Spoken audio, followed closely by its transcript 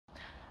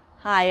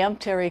Hi, I'm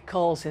Terry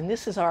Coles, and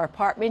this is our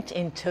apartment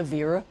in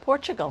Tavira,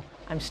 Portugal.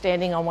 I'm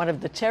standing on one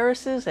of the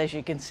terraces. As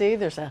you can see,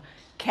 there's a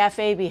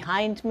cafe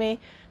behind me.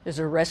 There's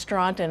a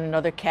restaurant and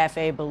another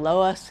cafe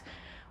below us.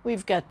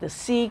 We've got the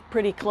sea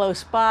pretty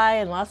close by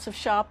and lots of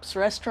shops,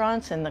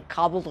 restaurants, and the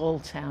cobbled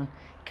old town.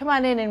 Come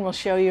on in and we'll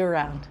show you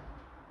around.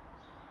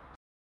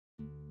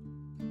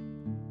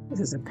 This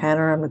is a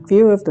panoramic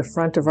view of the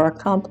front of our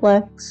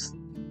complex.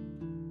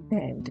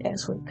 And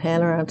as we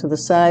pan around to the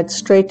side,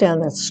 straight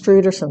down that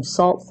street are some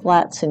salt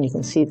flats, and you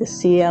can see the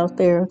sea out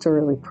there. It's a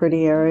really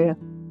pretty area.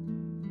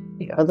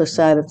 The other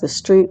side of the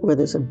street, where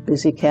there's a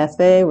busy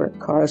cafe where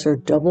cars are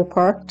double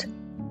parked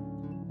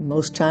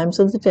most times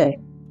of the day.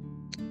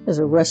 There's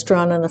a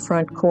restaurant in the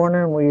front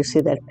corner, and where you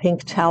see that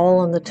pink towel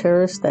on the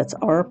terrace, that's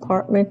our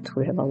apartment.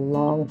 We have a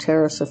long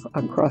terrace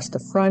across the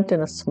front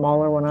and a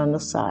smaller one on the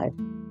side.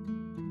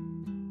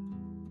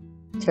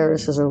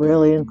 Terraces are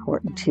really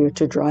important here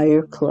to dry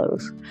your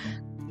clothes.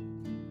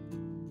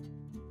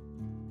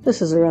 This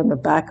is around the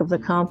back of the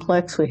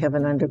complex. We have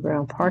an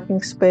underground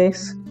parking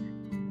space.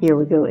 Here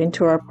we go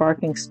into our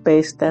parking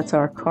space. That's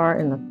our car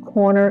in the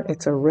corner.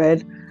 It's a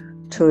red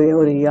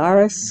Toyota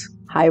Yaris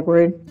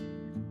hybrid.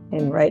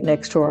 And right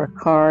next to our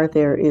car,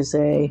 there is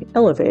an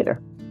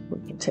elevator we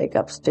can take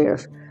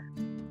upstairs.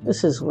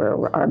 This is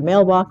where our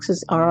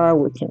mailboxes are.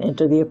 We can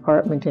enter the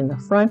apartment in the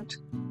front.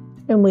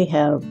 And we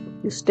have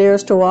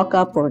stairs to walk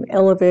up or an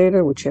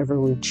elevator, whichever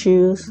we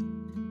choose.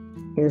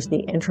 Here's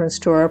the entrance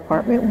to our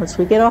apartment once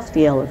we get off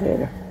the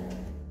elevator.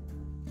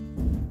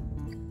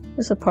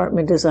 This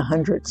apartment is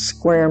 100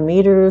 square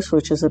meters,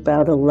 which is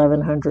about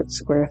 1,100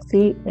 square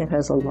feet. It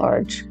has a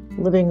large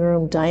living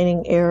room,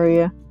 dining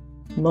area.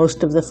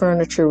 Most of the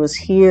furniture was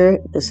here.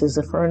 This is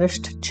a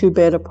furnished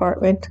two-bed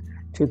apartment,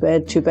 2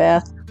 bed, 2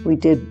 bath. We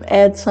did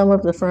add some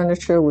of the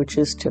furniture, which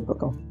is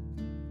typical.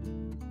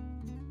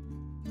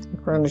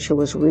 Furniture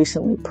was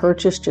recently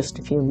purchased just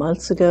a few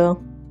months ago.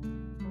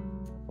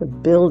 The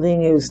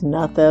building is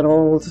not that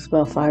old. It's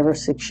about 5 or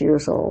 6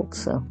 years old,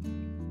 so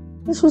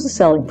this was a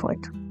selling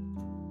point.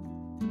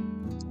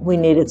 We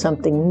needed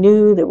something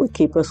new that would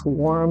keep us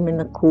warm in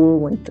the cool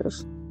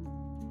winters.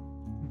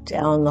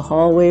 Down the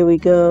hallway we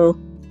go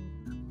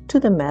to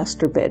the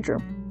master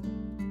bedroom.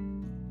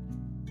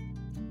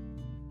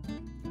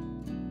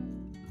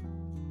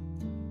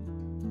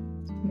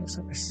 There's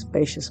our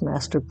spacious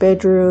master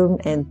bedroom,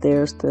 and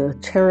there's the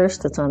terrace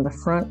that's on the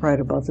front right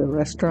above the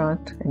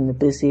restaurant in the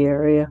busy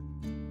area.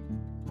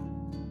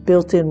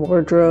 Built-in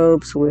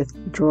wardrobes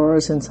with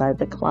drawers inside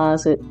the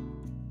closet.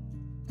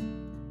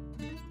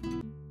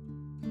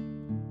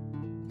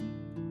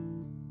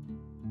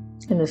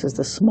 And this is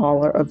the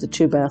smaller of the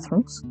 2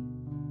 bathrooms.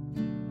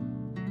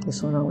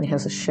 This one only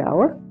has a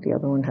shower. The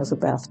other one has a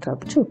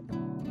bathtub too.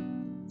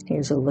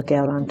 Here's a look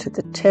out onto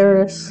the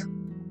terrace.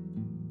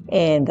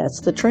 And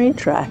that's the train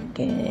track,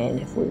 and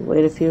if we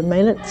wait a few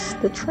minutes,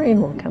 the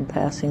train will come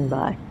passing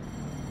by.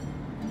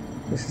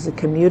 This is a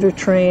commuter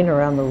train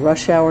around the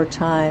rush hour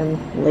time,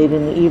 late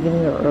in the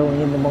evening or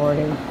early in the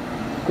morning.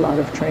 A lot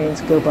of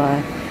trains go by.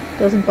 It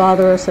doesn't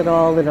bother us at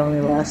all. It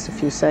only lasts a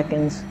few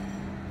seconds.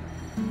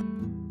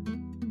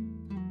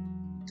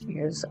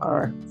 Here's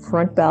our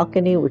front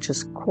balcony, which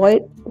is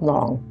quite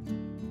long.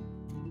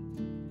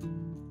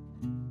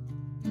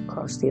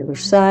 Across the other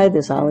side,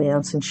 there's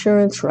Allianz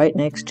Insurance right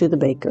next to the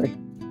bakery.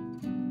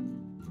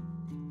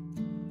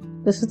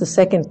 This is the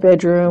second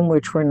bedroom,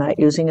 which we're not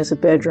using as a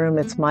bedroom.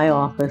 It's my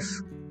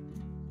office.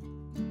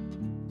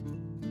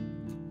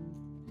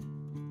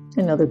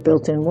 Another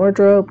built-in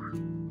wardrobe.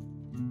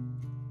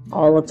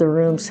 All of the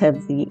rooms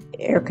have the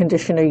air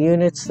conditioner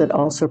units that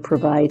also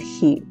provide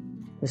heat.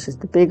 This is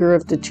the bigger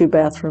of the 2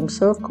 bathrooms,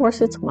 so of course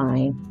it's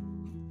mine.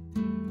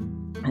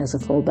 It has a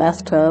full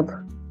bathtub,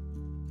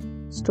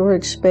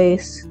 storage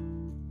space,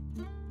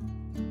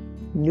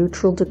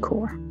 neutral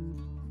decor.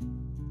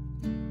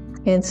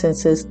 And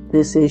since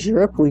this is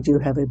Europe, we do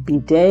have a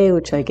bidet,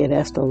 which I get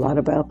asked a lot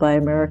about by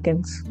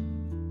Americans.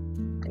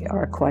 They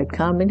are quite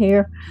common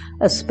here.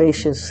 A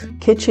spacious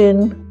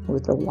kitchen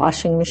with a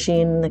washing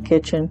machine in the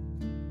kitchen,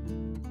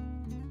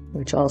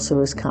 which also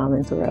is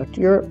common throughout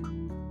Europe.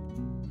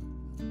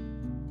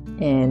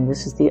 And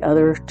this is the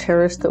other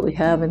terrace that we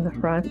have in the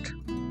front,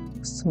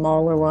 a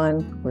smaller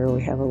one where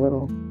we have a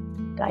little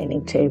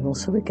dining table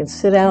so we can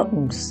sit out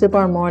and sip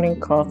our morning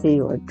coffee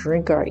or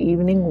drink our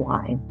evening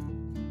wine.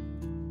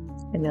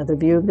 Another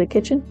view of the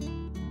kitchen.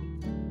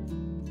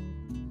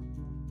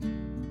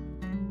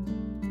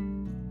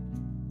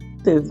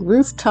 The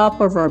rooftop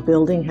of our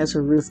building has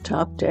a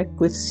rooftop deck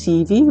with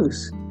sea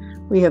views.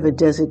 We have a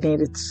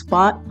designated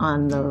spot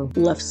on the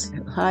left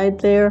side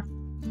there,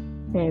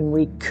 and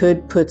we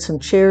could put some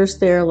chairs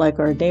there like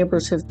our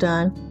neighbors have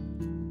done.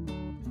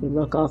 You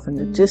look off in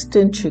the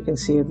distance, you can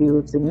see a view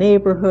of the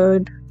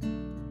neighborhood.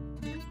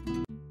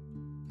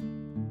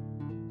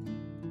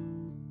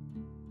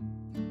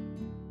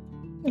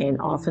 And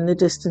off in the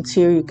distance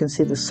here, you can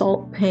see the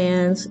salt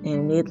pans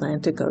and the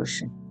Atlantic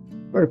Ocean.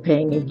 We're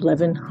paying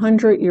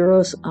 1,100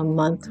 euros a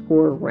month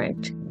for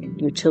rent, and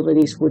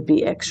utilities would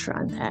be extra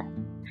on that.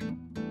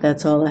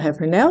 That's all I have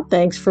for now.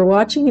 Thanks for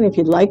watching, and if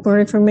you'd like more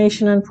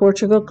information on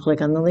Portugal, click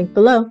on the link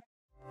below.